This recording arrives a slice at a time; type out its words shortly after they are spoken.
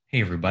Hey,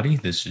 everybody,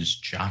 this is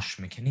Josh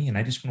McKinney, and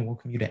I just want to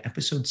welcome you to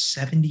episode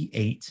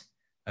 78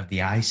 of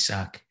the I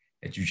Suck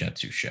at Jiu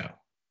Jitsu show.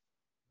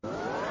 You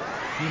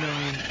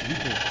know, you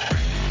could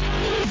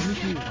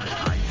usually like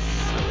I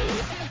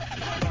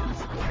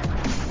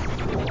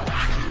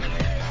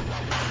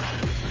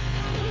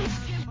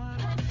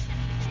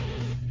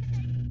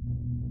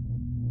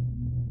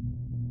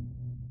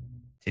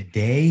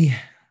Today,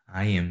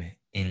 I am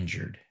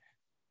injured,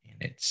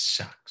 and it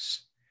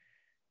sucks.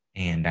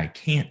 And I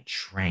can't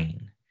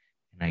train,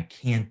 and I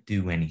can't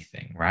do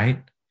anything,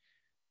 right?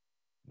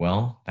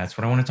 Well, that's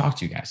what I want to talk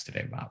to you guys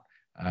today about.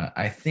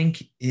 I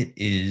think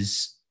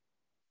it's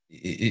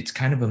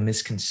kind of a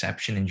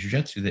misconception in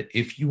jiu-jitsu that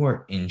if you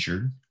are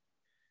injured,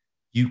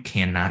 you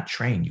cannot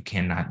train, you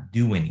cannot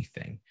do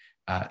anything.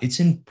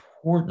 It's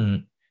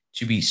important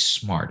to be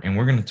smart, and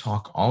we're going to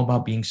talk all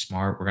about being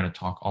smart. We're going to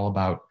talk all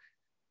about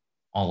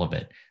all of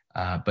it.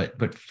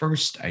 But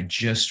first, I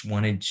just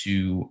wanted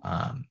to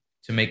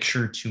make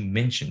sure to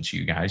mention to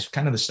you guys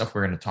kind of the stuff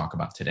we're going to talk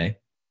about today.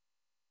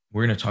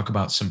 We're going to talk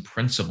about some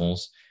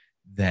principles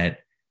that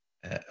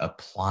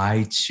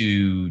apply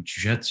to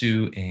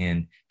jiu-jitsu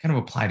and kind of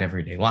apply to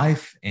everyday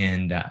life,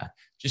 and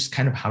just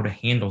kind of how to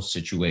handle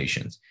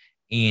situations.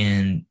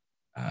 And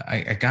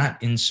I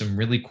got in some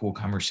really cool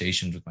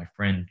conversations with my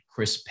friend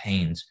Chris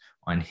Paynes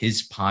on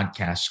his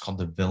podcast called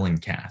the Villain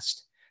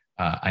Cast.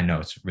 I know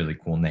it's a really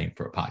cool name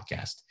for a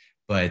podcast,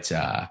 but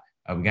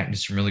we got into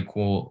some really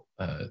cool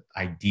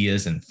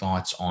ideas and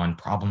thoughts on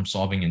problem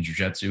solving in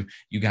jiu-jitsu.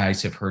 You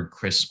guys have heard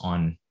Chris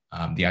on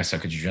the I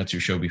Suck at Jiu-Jitsu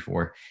show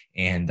before,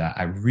 and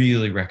I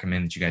really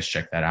recommend that you guys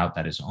check that out.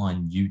 That is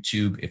on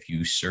YouTube. If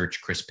you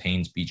search Chris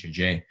Paynes,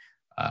 BJJ,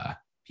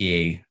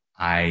 Paines,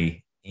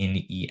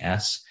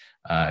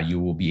 you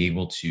will be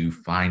able to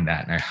find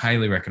that. And I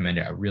highly recommend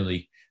it. I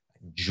really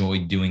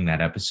enjoyed doing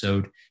that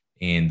episode.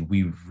 And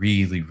we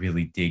really,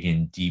 really dig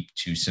in deep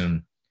to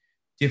some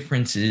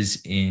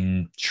differences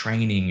in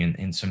training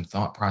and some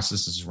thought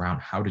processes around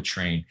how to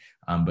train.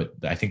 But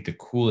I think the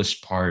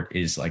coolest part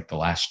is like the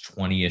last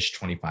 20-ish,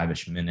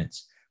 25-ish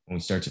minutes when we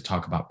start to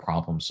talk about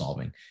problem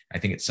solving. I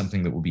think it's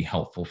something that will be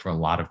helpful for a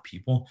lot of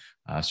people.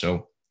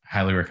 So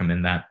highly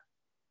recommend that.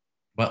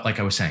 But like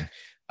I was saying,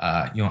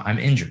 I'm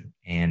injured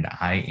and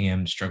I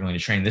am struggling to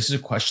train. This is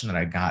a question that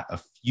I got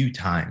a few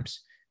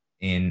times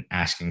in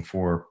asking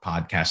for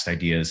podcast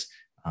ideas,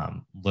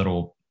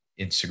 little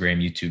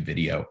Instagram, YouTube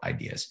video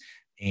ideas.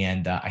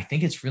 And I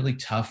think it's really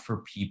tough for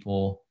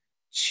people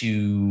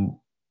to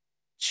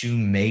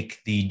make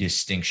the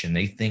distinction.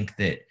 They think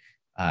that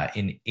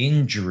an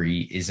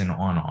injury is an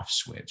on-off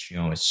switch.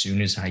 As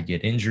soon as I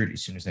get injured,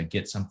 as soon as I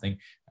get something,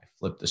 I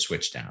flip the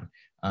switch down.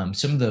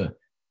 Some of the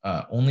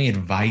only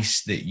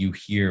advice that you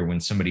hear when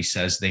somebody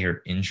says they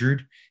are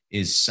injured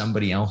is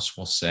somebody else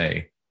will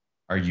say,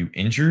 "Are you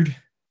injured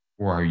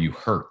or are you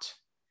hurt?"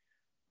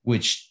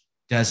 Which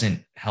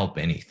doesn't help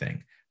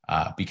anything.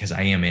 Because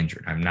I am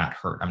injured. I'm not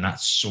hurt. I'm not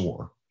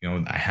sore.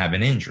 I have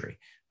an injury,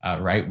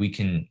 right? We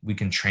can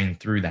train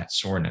through that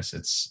soreness.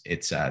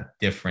 It's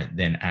different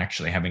than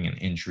actually having an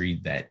injury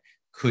that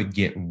could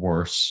get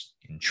worse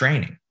in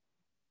training,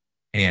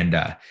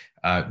 and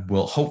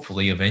will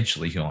hopefully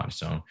eventually heal on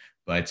its own.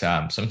 But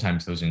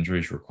sometimes those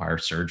injuries require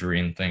surgery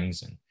and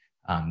things, and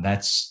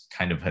that's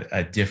kind of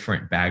a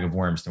different bag of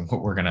worms than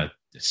what we're going to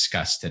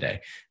discuss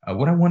today.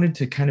 What I wanted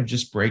to kind of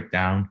just break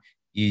down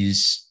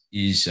is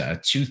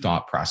two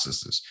thought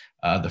processes.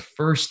 The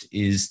first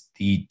is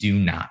the do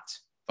not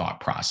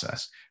thought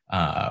process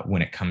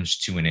when it comes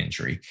to an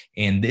injury.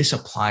 And this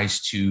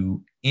applies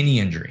to any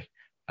injury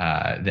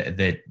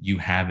that you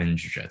have in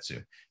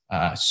jiu-jitsu.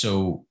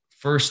 So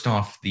first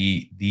off,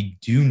 the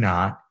do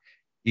not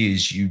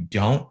is you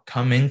don't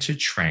come in to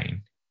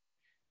train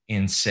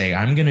and say,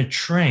 "I'm going to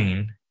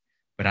train,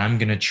 but I'm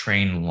going to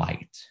train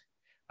light."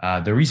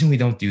 The reason we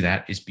don't do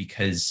that is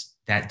because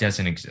that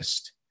doesn't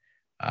exist.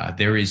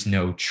 There is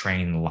no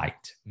train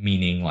light,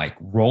 meaning like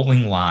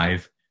rolling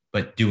live,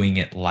 but doing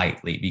it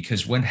lightly.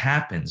 Because what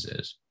happens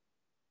is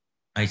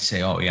I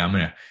say, "Oh yeah, I'm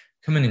going to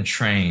come in and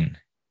train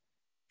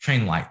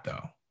light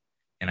though."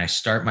 And I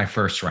start my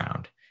first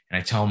round and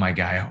I tell my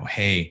guy, "Oh,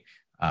 hey,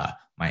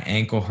 my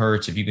ankle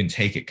hurts. If you can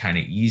take it kind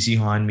of easy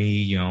on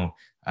me,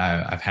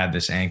 I've had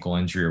this ankle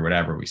injury or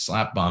whatever." We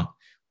slap bump,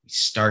 we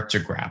start to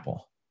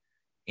grapple.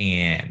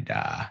 And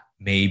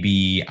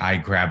maybe I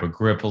grab a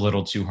grip a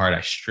little too hard. I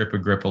strip a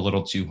grip a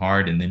little too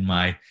hard. And then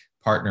my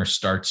partner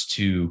starts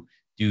to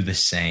do the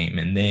same.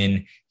 And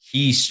then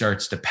he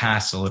starts to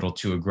pass a little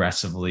too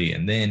aggressively.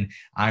 And then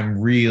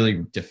I'm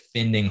really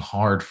defending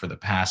hard for the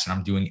pass. And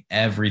I'm doing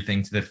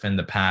everything to defend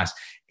the pass.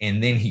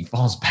 And then he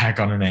falls back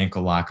on an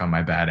ankle lock on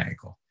my bad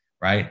ankle,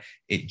 right?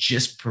 It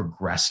just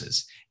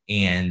progresses.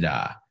 And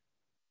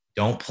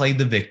don't play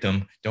the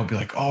victim. Don't be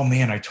like, "Oh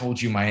man, I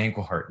told you my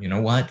ankle hurt." You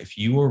know what? If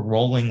you are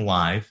rolling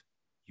live,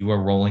 you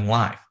are rolling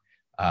live.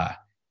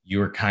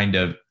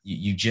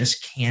 You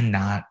just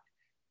cannot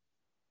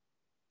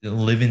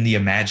live in the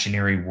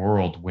imaginary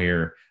world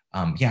where,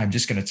 I'm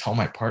just going to tell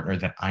my partner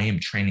that I am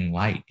training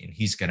light and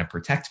he's going to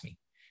protect me.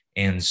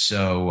 And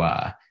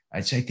so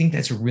So I think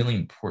that's really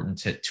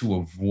important to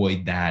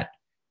avoid that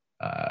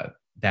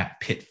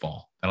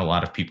pitfall that a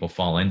lot of people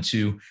fall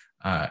into.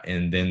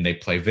 And then they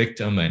play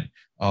victim and,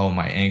 oh,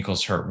 my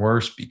ankles hurt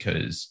worse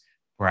because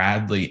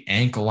Bradley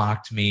ankle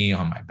locked me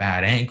on my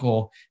bad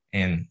ankle.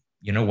 And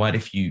you know what?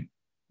 If in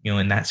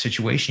that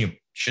situation, you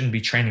shouldn't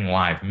be training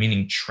live,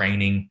 meaning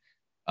training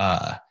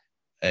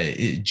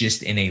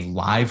just in a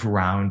live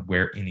round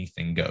where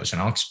anything goes.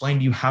 And I'll explain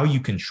to you how you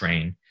can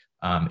train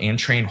and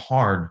train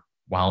hard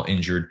while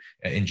injured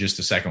in just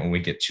a second when we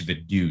get to the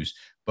do's,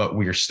 but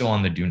we are still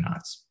on the do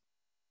nots.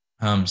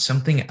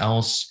 Something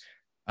else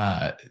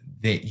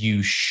that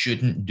you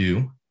shouldn't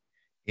do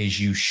is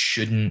you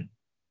shouldn't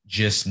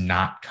just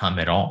not come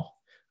at all.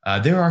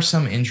 There are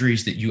some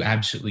injuries that you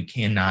absolutely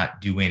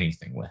cannot do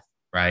anything with,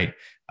 right?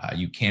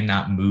 You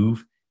cannot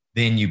move,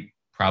 then you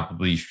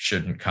probably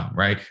shouldn't come,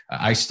 right?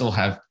 I still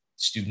have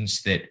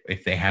students that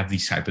if they have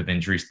these type of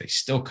injuries, they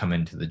still come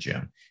into the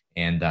gym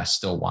and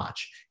still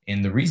watch.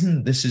 And the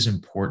reason this is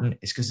important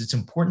is because it's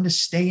important to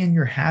stay in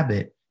your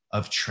habit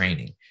of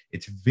training.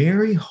 It's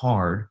very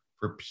hard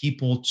for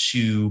people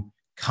to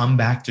come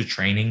back to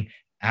training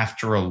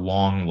after a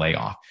long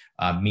layoff,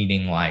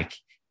 meaning like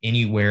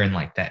anywhere in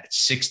like that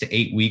 6 to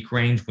 8 week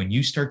range. When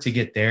you start to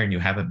get there and you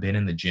haven't been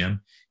in the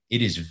gym,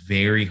 it is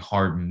very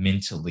hard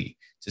mentally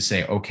to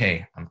say,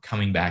 okay, I'm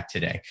coming back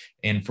today.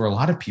 And for a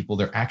lot of people,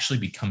 there actually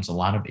becomes a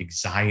lot of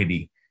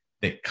anxiety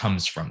that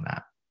comes from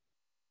that.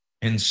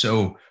 And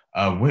so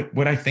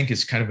what I think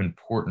is kind of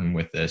important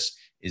with this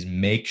is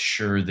make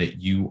sure that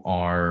you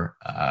are,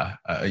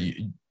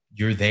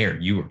 you're there.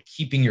 You are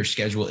keeping your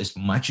schedule as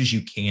much as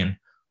you can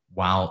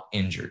while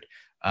injured.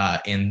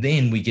 And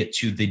then we get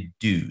to the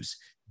do's.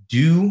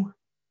 Do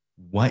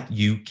what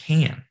you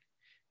can.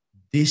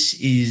 This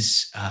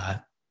is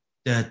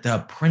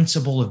the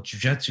principle of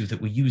jiu-jitsu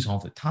that we use all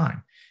the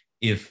time.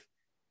 If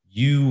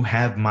you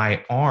have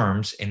my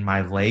arms and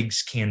my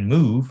legs can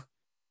move,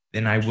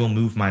 then I will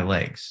move my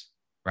legs,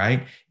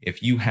 right?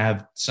 If you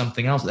have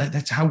something else,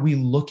 that's how we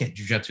look at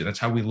jiu-jitsu. That's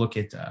how we look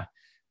at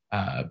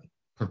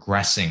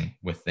progressing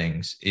with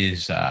things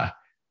is,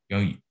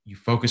 you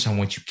focus on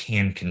what you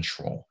can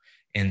control.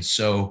 And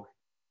so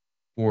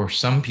for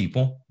some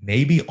people,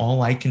 maybe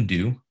all I can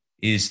do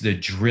is the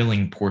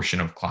drilling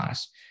portion of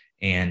class.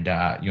 And,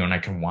 and I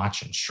can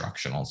watch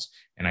instructionals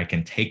and I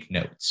can take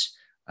notes.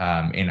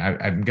 And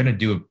I'm going to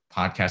do a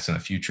podcast in the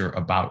future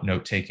about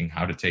note taking,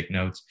 how to take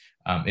notes.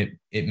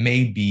 It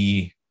may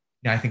be,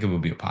 I think it will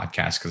be a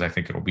podcast because I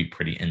think it'll be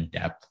pretty in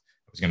depth.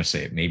 I was going to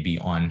say it may be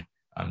on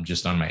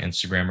just on my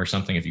Instagram or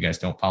something. If you guys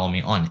don't follow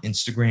me on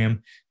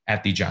Instagram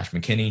at the Josh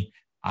McKinney,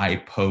 I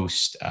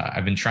post,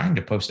 I've been trying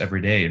to post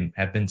every day and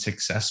have been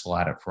successful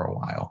at it for a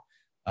while.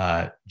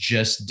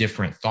 Just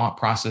different thought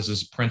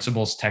processes,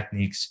 principles,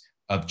 techniques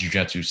of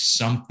jiu-jitsu,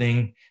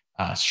 something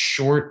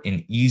short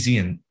and easy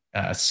and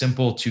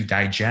simple to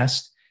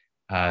digest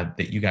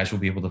that you guys will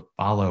be able to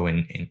follow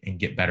and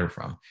get better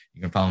from.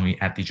 You can follow me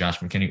at the Josh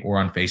McKinney or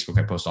on Facebook.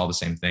 I post all the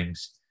same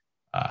things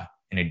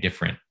in a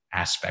different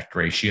aspect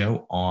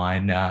ratio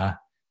on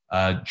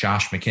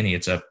Josh McKinney.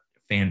 It's a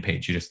fan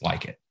page. You just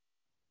like it.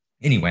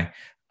 Anyway,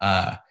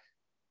 where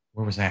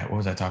was that? What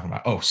was I talking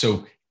about? Oh,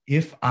 so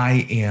if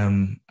I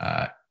am,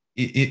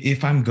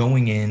 if I'm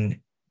going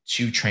in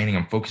to training,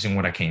 I'm focusing on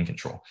what I can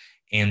control.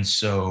 And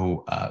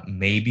so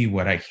maybe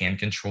what I can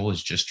control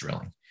is just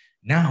drilling.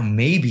 Now,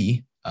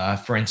 maybe,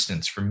 for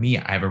instance, for me,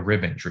 I have a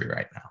rib injury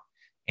right now.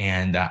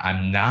 And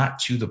I'm not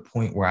to the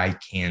point where I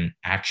can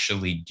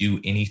actually do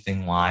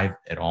anything live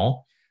at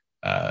all.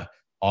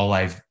 All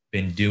I've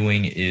been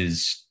doing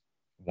is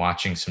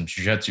watching some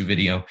jiu-jitsu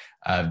video.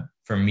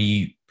 For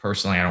me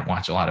personally, I don't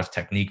watch a lot of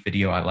technique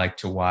video. I like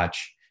to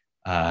watch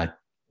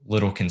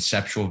little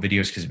conceptual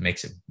videos because it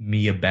makes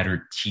me a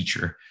better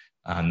teacher.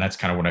 That's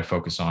kind of what I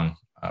focus on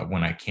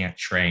when I can't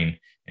train.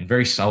 And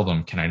very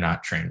seldom can I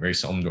not train. Very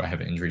seldom do I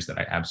have injuries that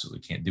I absolutely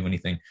can't do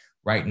anything.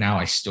 Right now,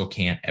 I still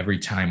can't. Every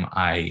time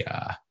I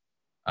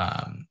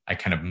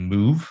kind of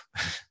move,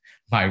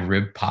 my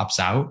rib pops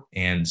out.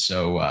 And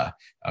so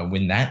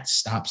when that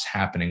stops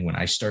happening, when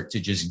I start to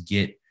just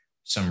get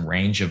some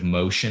range of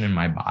motion in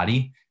my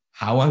body,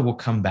 how I will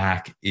come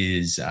back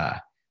is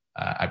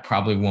I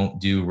probably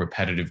won't do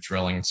repetitive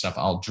drilling and stuff.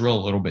 I'll drill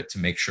a little bit to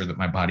make sure that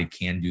my body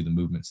can do the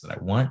movements that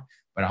I want,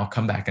 but I'll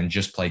come back and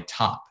just play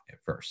top at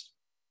first.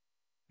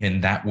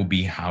 And that will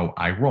be how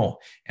I roll.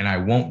 And I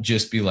won't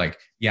just be like,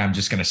 yeah, I'm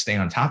just going to stay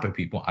on top of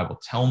people. I will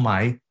tell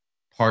my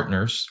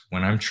partners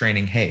when I'm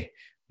training, hey,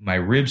 my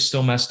rib's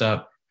still messed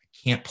up. I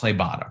can't play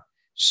bottom.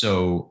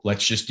 So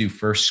let's just do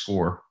first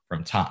score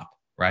from top,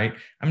 right?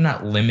 I'm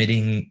not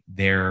limiting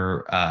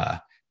their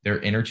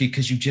energy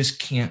because you just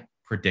can't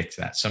predict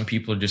that. Some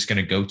people are just going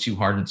to go too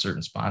hard in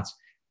certain spots.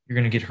 You're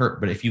going to get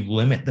hurt. But if you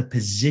limit the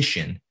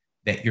position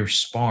that you're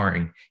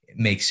sparring, it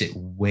makes it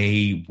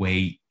way,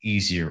 way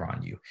easier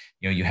on you.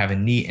 You know, you have a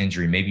knee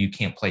injury. Maybe you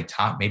can't play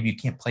top. Maybe you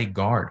can't play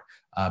guard.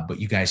 But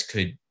you guys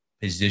could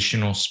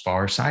positional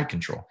spar side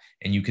control.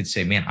 And you could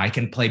say, man, I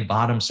can play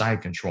bottom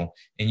side control.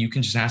 And you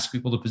can just ask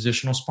people to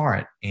positional spar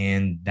it.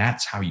 And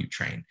that's how you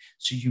train.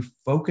 So you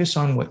focus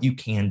on what you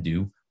can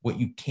do, what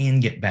you can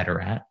get better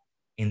at,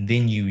 and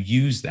then you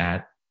use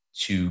that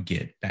to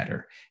get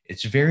better.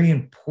 It's very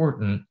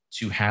important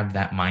to have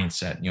that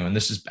mindset, and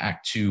this is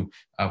back to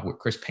what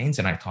Chris Paines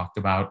and I talked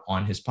about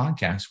on his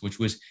podcast, which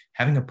was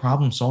having a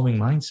problem solving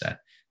mindset.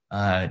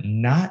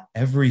 Not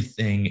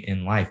everything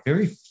in life,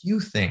 very few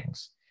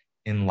things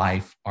in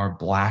life are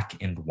black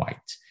and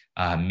white,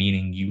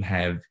 meaning you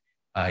have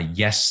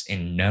yes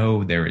and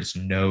no. There is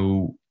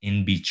no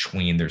in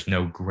between. There's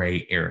no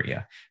gray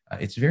area.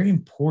 It's very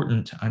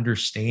important to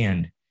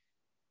understand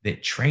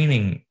that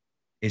training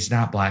is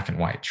not black and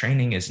white.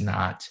 Training is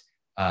not,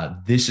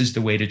 this is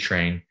the way to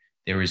train.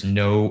 There is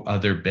no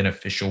other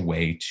beneficial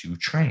way to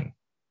train.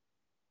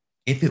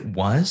 If it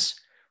was,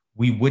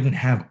 we wouldn't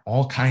have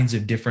all kinds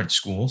of different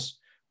schools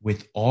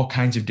with all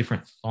kinds of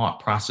different thought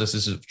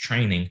processes of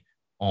training,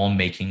 all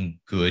making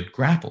good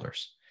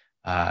grapplers.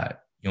 I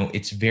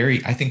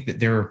think that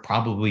there are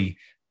probably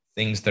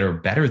things that are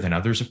better than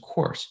others, of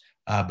course,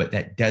 but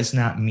that does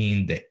not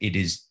mean that it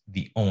is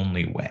the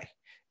only way.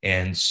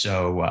 And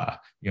so,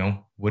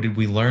 what did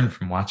we learn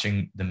from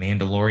watching The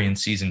Mandalorian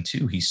season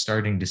 2? He's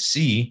starting to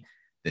see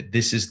that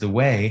this is the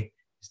way.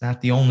 It's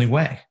not the only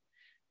way.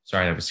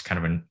 Sorry, that was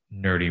kind of a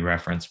nerdy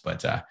reference,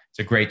 but it's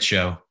a great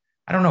show.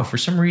 I don't know, for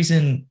some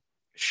reason,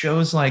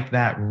 shows like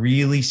that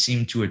really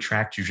seem to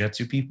attract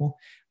jiu-jitsu people.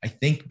 I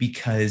think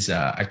because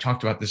I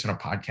talked about this on a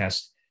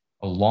podcast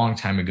a long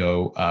time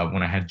ago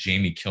when I had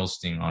Jamie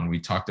Kilstein on.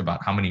 We talked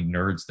about how many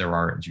nerds there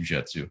are in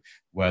jiu-jitsu,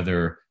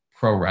 whether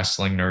pro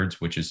wrestling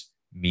nerds, which is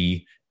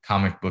me,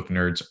 comic book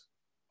nerds,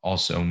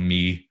 also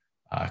me,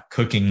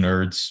 cooking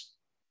nerds,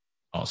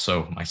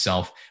 also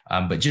myself,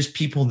 but just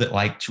people that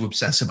like to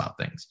obsess about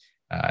things.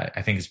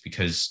 I think it's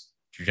because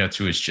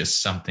jiu-jitsu is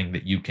just something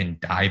that you can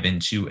dive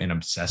into and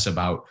obsess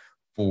about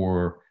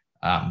for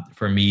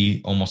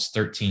me, almost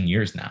 13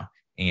 years now.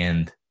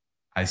 And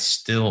I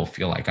still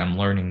feel like I'm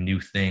learning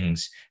new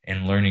things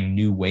and learning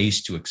new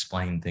ways to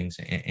explain things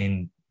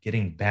and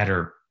getting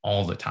better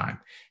all the time.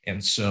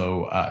 And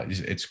so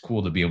it's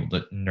cool to be able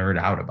to nerd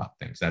out about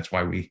things. That's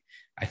why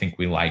I think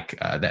we like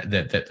that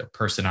the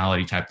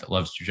personality type that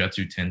loves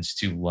jiu-jitsu tends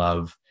to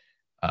love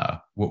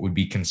what would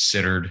be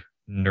considered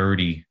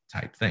nerdy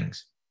type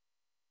things.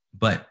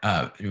 But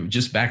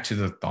just back to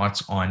the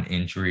thoughts on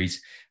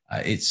injuries,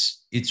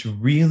 it's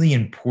really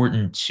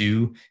important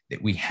too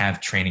that we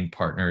have training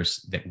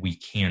partners that we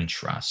can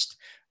trust.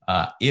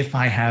 If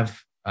I have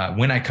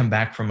when I come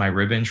back from my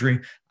rib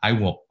injury, I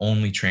will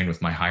only train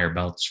with my higher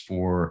belts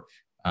for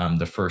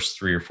the first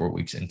 3 or 4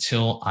 weeks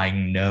until I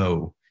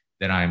know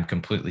that I'm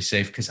completely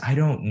safe, because I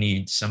don't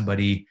need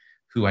somebody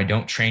who I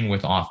don't train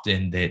with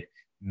often that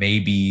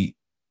maybe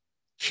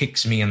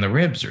kicks me in the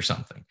ribs or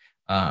something.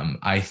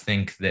 I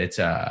think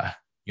that,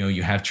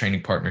 you have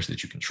training partners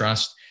that you can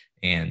trust.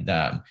 And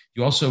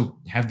you also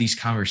have these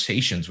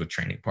conversations with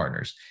training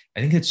partners.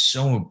 I think it's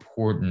so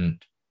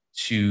important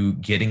to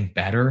getting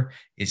better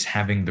is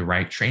having the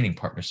right training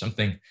partner.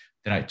 Something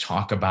that I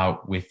talk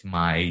about with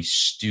my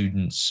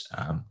students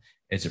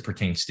as it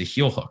pertains to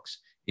heel hooks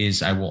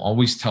is I will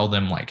always tell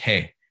them, like,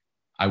 hey,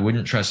 I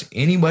wouldn't trust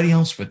anybody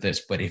else with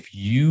this, but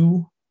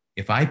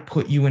if I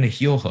put you in a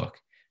heel hook,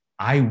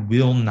 I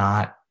will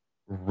not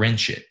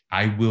wrench it.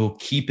 I will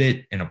keep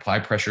it and apply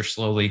pressure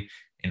slowly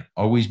and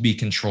always be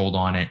controlled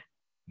on it.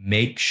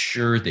 Make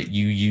sure that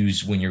you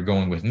use, when you're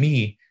going with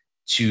me,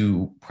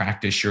 to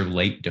practice your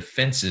late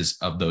defenses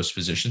of those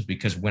positions,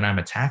 because when I'm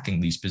attacking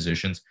these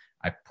positions,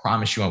 I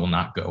promise you I will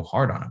not go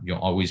hard on them. You'll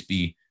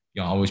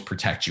always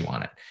protect you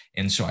on it.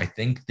 And so I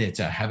think that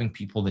having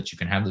people that you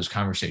can have those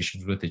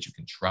conversations with, that you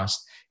can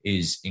trust,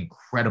 is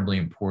incredibly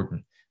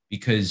important,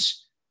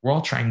 because we're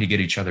all trying to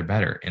get each other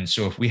better. And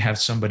so if we have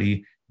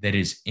somebody that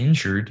is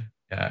injured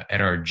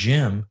at our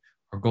gym,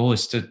 our goal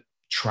is to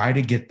try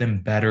to get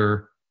them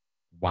better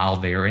while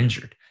they are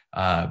injured.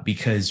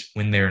 Because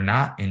when they're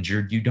not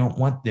injured, you don't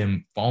want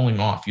them falling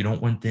off. You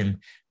don't want them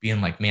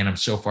being like, man, I'm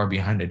so far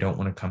behind, I don't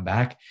want to come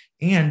back.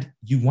 And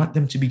you want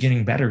them to be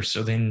getting better,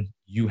 so then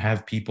you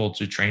have people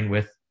to train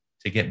with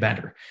to get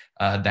better.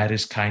 That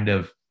is kind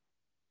of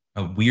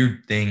a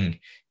weird thing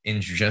in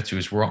jiu-jitsu,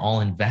 is we're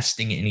all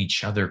investing in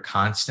each other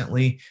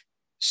constantly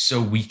so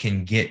we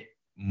can get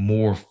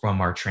more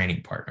from our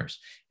training partners.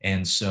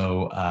 And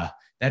so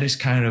that is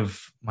kind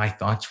of my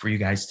thoughts for you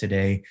guys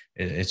today.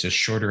 It's a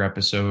shorter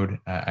episode.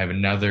 I have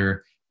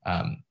another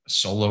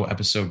solo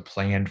episode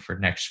planned for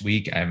next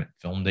week. I haven't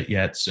filmed it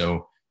yet,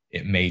 so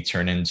it may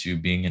turn into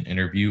being an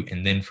interview.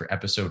 And then for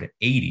episode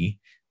 80,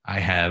 I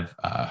have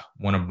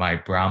one of my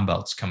brown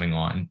belts coming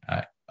on,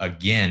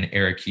 again,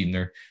 Eric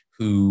Hebner,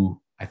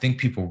 who I think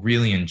people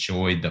really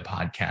enjoyed the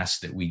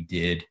podcast that we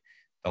did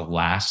the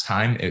last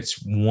time.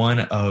 It's one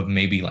of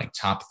maybe like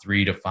top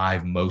 3 to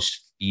 5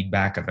 most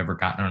feedback I've ever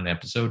gotten on an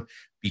episode,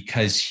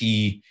 because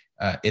he,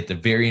 at the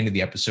very end of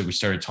the episode, we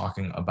started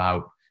talking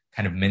about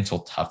kind of mental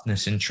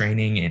toughness in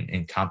training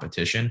and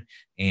competition.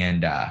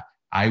 And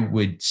I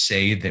would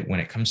say that when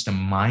it comes to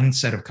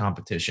mindset of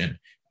competition,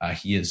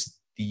 he is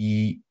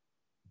the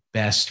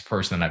best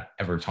person that I've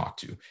ever talked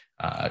to.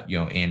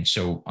 And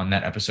so on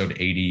that episode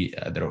 80,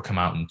 that'll come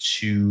out in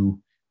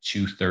two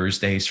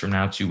Thursdays from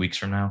now, 2 weeks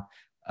from now,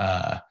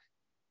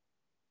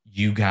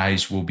 you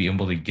guys will be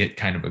able to get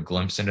kind of a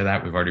glimpse into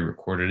that. We've already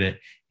recorded it.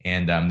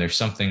 And there's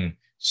something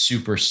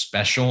super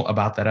special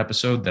about that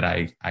episode that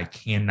I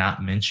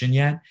cannot mention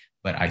yet,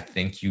 but I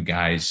think you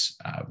guys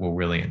will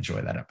really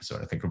enjoy that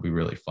episode. I think it'll be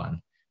really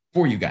fun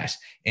for you guys.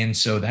 And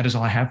so that is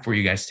all I have for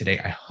you guys today.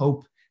 I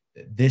hope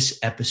that this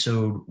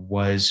episode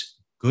was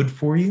good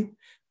for you.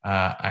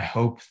 I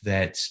hope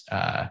that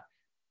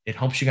it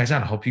helps you guys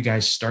out. I hope you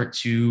guys start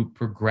to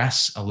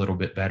progress a little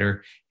bit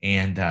better.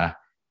 And I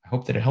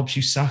hope that it helps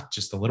you suck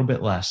just a little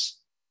bit less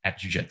at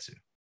jiu-jitsu.